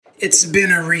It's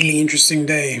been a really interesting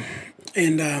day,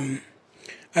 and I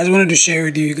just wanted to share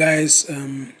with you guys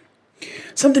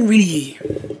something really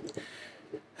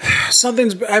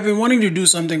something's. I've been wanting to do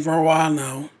something for a while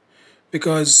now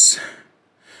because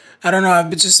I don't know.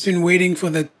 Just been waiting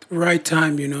for the right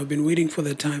time. I've been waiting for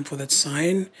the time for that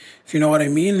sign, if you know what I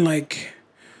mean.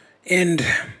 And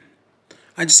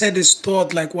I just had this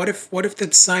thought, like, what if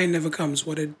that sign never comes?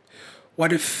 What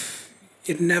if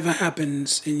it never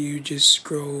happens and you just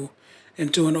grow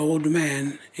into an old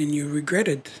man and you regret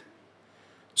it?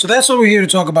 So that's what we're here to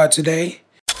talk about today.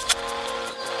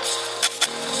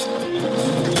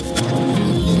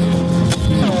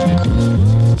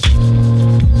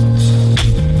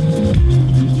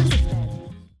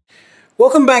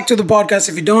 Welcome back to the podcast.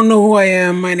 If you don't know who I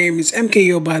am, my name is MK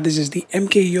Yoba. This is the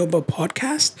MK Yoba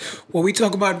podcast, where we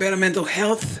talk about better mental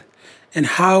health and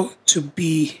how to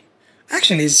be.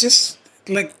 Actually, it's just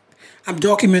like I'm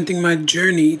documenting my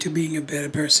journey to being a better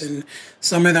person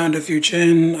somewhere down the future,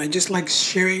 and I just like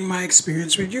sharing my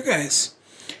experience with you guys.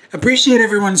 Appreciate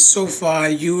everyone so far,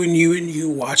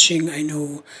 you watching. I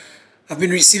know I've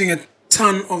been receiving a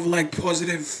ton of like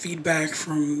positive feedback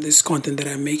from this content that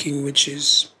I'm making, which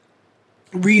is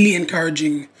really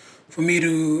encouraging for me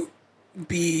to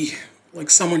be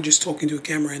like someone just talking to a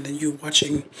camera and then you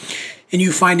watching and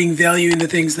you finding value in the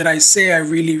things that I say. I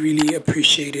really, really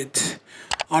appreciate it.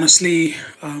 Honestly,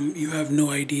 you have no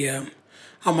idea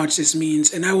how much this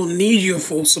means, and I will need your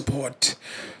full support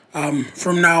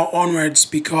from now onwards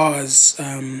because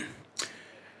I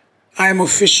am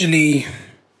officially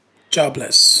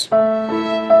jobless.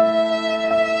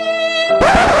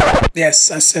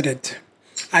 Yes, I said it.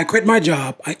 I quit my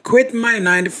job. I quit my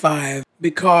 9 to 5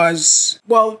 because,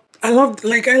 well, I like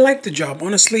the job.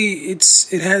 Honestly, it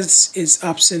has its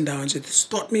ups and downs. It's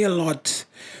taught me a lot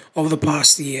over the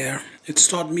past year. It's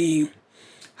taught me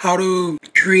how to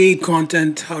create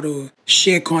content, how to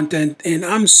share content, and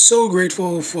I'm so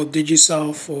grateful for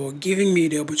Digicel for giving me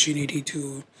the opportunity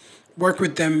to work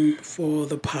with them for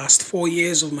the past 4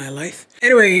 years of my life.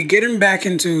 Anyway, getting back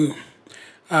into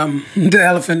the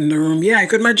elephant in the room. Yeah, I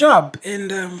quit my job,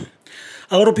 and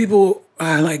a lot of people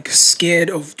are like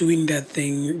scared of doing that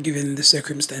thing given the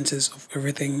circumstances of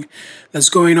everything that's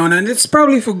going on, and it's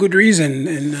probably for good reason.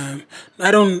 And I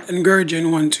don't encourage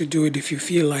anyone to do it if you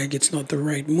feel like it's not the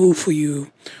right move for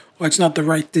you or it's not the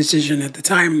right decision at the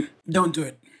time. Don't do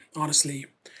it. Honestly,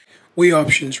 weigh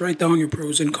options. Write down your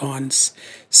pros and cons.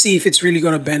 See if it's really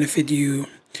going to benefit you.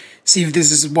 See if this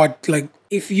is what, like,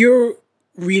 if you're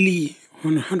really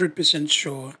 100%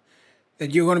 sure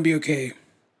that you're going to be okay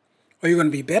or you're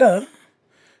going to be better,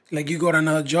 like you got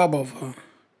another job offer,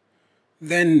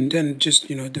 then just,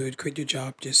 do it. Quit your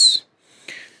job.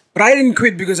 But I didn't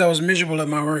quit because I was miserable at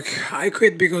my work. I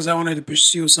quit because I wanted to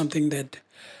pursue something that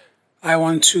I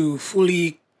want to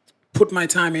fully put my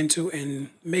time into and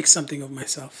make something of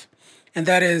myself. And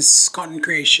that is content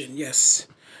creation. Yes.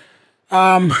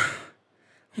 Probably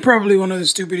one of the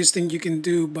stupidest things you can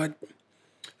do, but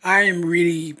I am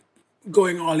really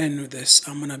going all in with this.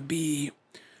 I'm going to be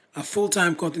a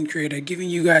full-time content creator, giving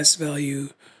you guys value,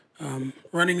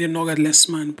 running the Nogat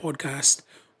Lessman podcast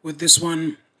with this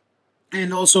one,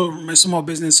 and also my small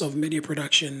business of media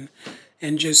production,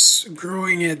 and just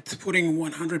growing it, putting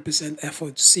 100%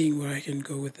 effort, seeing where I can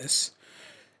go with this.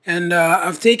 And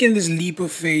I've taken this leap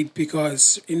of faith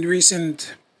because in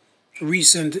recent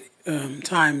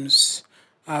times,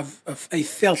 I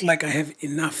felt like I have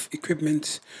enough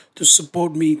equipment to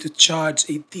support me to charge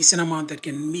a decent amount that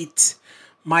can meet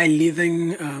my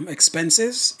living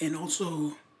expenses, and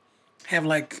also have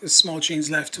like small change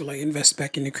left to like invest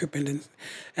back in equipment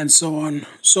and so on.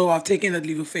 So I've taken that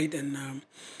leap of faith, and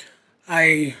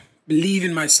I believe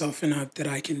in myself enough that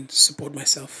I can support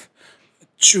myself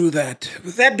through that.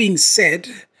 With that being said,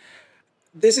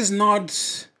 this is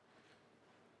not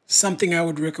something I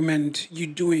would recommend you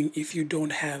doing if you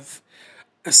don't have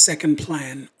a second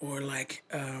plan or like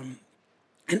an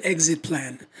exit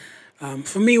plan.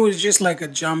 For me, it was just like a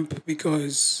jump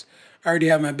because I already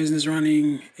have my business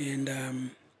running, and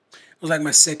it was like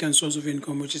my second source of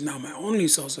income, which is now my only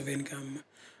source of income.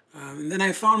 And then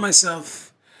I found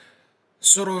myself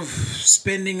sort of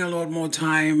spending a lot more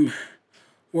time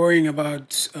worrying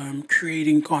about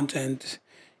creating content,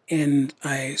 and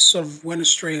I sort of went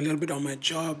astray a little bit on my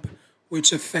job,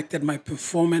 which affected my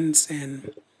performance,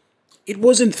 and it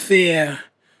wasn't fair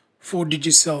for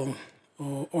Digicel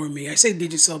or me. I say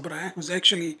Digicel, but I was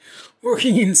actually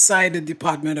working inside the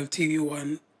department of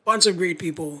TV1. Bunch of great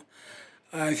people.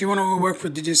 If you want to work for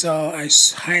Digicel,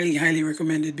 highly, highly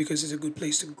recommend it because it's a good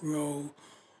place to grow.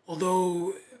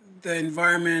 Although the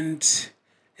environment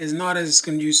is not as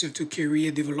conducive to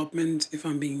career development, if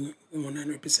I'm being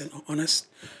 100% honest.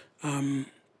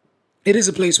 It is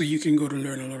a place where you can go to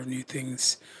learn a lot of new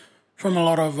things from a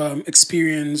lot of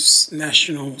experienced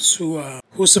nationals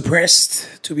who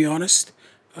suppressed, to be honest,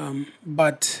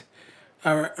 but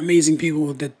are amazing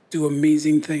people that do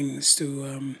amazing things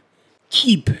to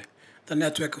keep the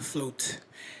network afloat.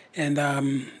 And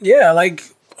yeah, like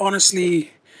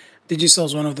honestly, Digicel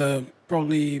is one of the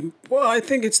probably, well, I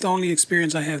think it's the only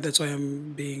experience I have. That's why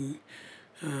I'm being.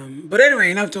 But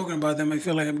anyway, enough talking about them. I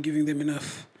feel like I'm giving them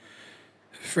enough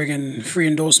friggin' free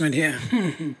endorsement here.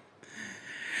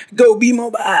 Go Be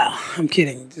Mobile. I'm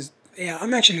kidding. Just, yeah,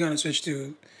 I'm actually gonna switch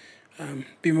to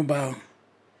Be Mobile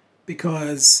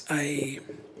because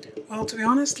well, to be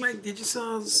honest, like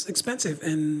Digicel's expensive,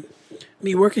 and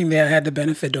me working there, I had the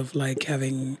benefit of like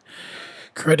having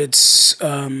credits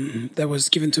that was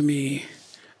given to me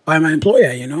by my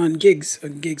employer, and gigs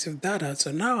of data.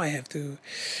 So now I have to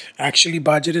actually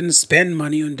budget and spend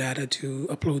money on data to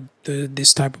upload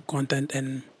this type of content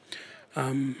and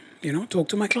talk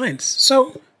to my clients.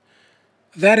 So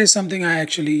that is something I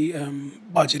actually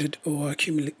budgeted or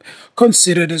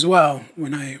considered as well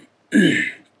when I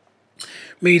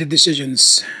made the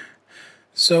decisions.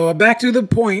 So back to the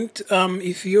point.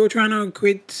 If you're trying to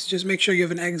quit, just make sure you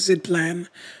have an exit plan.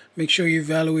 Make sure you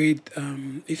evaluate.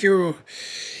 If you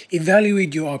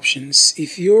evaluate your options.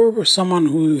 If you're someone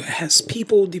who has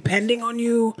people depending on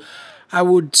you, I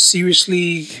would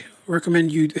seriously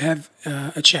recommend you to have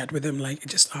a chat with them. Like,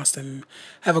 just ask them,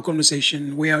 have a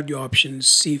conversation, weigh out your options,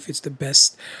 see if it's the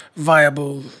best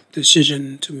viable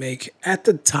decision to make at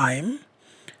the time,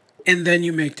 and then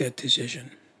you make that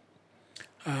decision.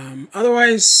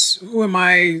 Otherwise, who am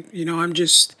I? I'm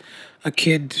just a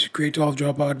kid, grade 12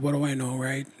 dropout. What do I know,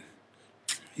 right?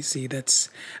 You see, that's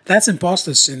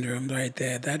imposter syndrome right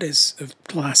there. That is a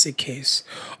classic case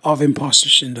of imposter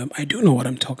syndrome. I do know what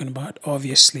I'm talking about,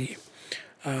 obviously.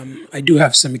 I do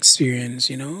have some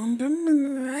experience, I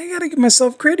gotta give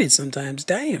myself credit sometimes.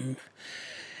 Damn.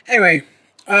 Anyway,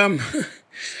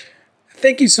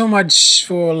 thank you so much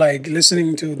for like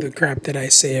listening to the crap that I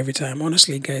say every time.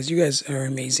 Honestly, guys, you guys are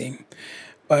amazing.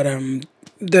 But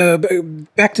the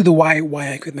back to the why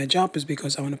I quit my job is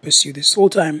because I want to pursue this full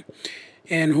time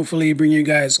and hopefully bring you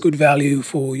guys good value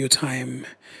for your time,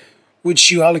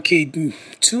 which you allocate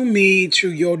to me through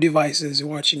your devices,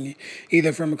 watching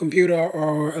either from a computer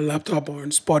or a laptop or on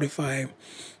Spotify.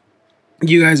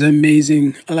 You guys are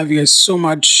amazing. I love you guys so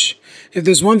much. If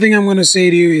there's one thing I'm going to say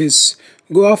to you is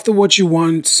go after what you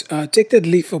want. Take that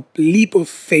leap of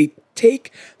faith.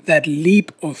 Take that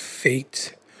leap of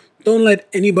faith. Don't let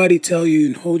anybody tell you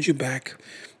and hold you back.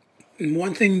 And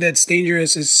one thing that's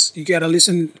dangerous is you got to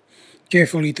listen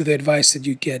carefully to the advice that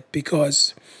you get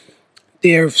because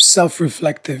they're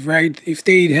self-reflective, right? If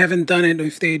they haven't done it, or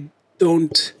if they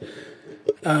don't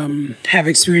have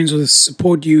experience or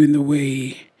support you in the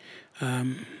way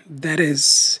that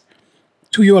is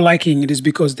to your liking, it is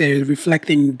because they're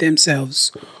reflecting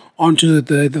themselves onto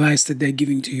the advice that they're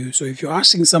giving to you. So if you're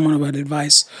asking someone about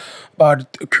advice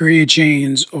about a career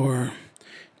change or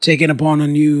taking upon a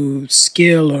new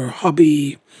skill or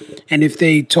hobby, and if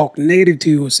they talk negative to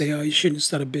you or say, oh, you shouldn't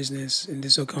start a business in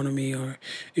this economy, or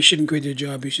you shouldn't quit your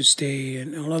job, you should stay,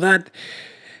 and all of that,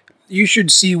 you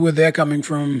should see where they're coming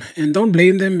from and don't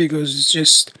blame them because it's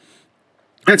just,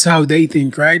 that's how they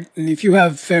think, right? And if you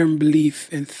have firm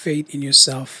belief and faith in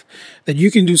yourself that you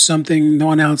can do something no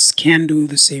one else can do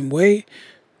the same way,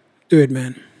 do it,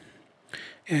 man.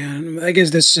 And I guess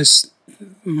that's just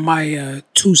my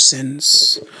 2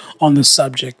 cents on the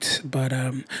subject. But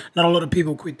not a lot of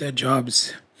people quit their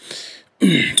jobs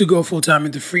to go full time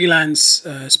into freelance,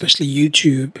 especially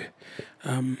YouTube.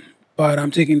 But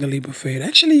I'm taking the leap of faith.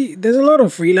 Actually, there's a lot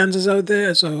of freelancers out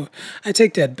there, so I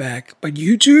take that back. But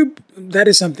YouTube, that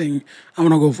is something I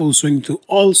want to go full swing to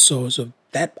also. So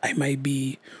that I might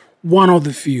be one of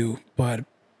the few. But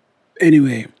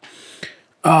anyway,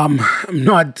 I'm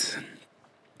not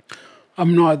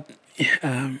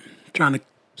trying to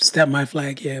step my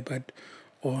flag here,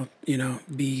 or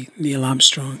be Neil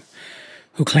Armstrong,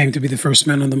 who claimed to be the first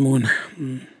man on the moon.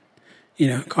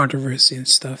 Controversy and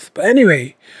stuff. But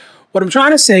anyway, what I'm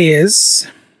trying to say is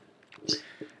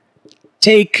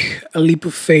take a leap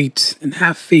of faith and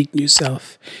have faith in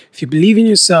yourself. If you believe in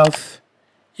yourself,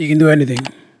 you can do anything.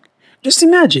 Just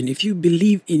imagine if you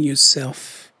believe in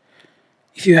yourself,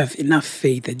 if you have enough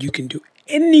faith that you can do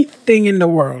anything in the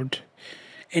world,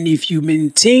 and if you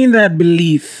maintain that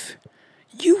belief,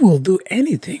 you will do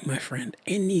anything, my friend.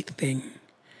 Anything.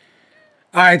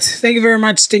 All right. Thank you very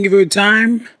much. Thank you for your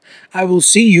time. I will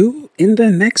see you in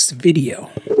the next video.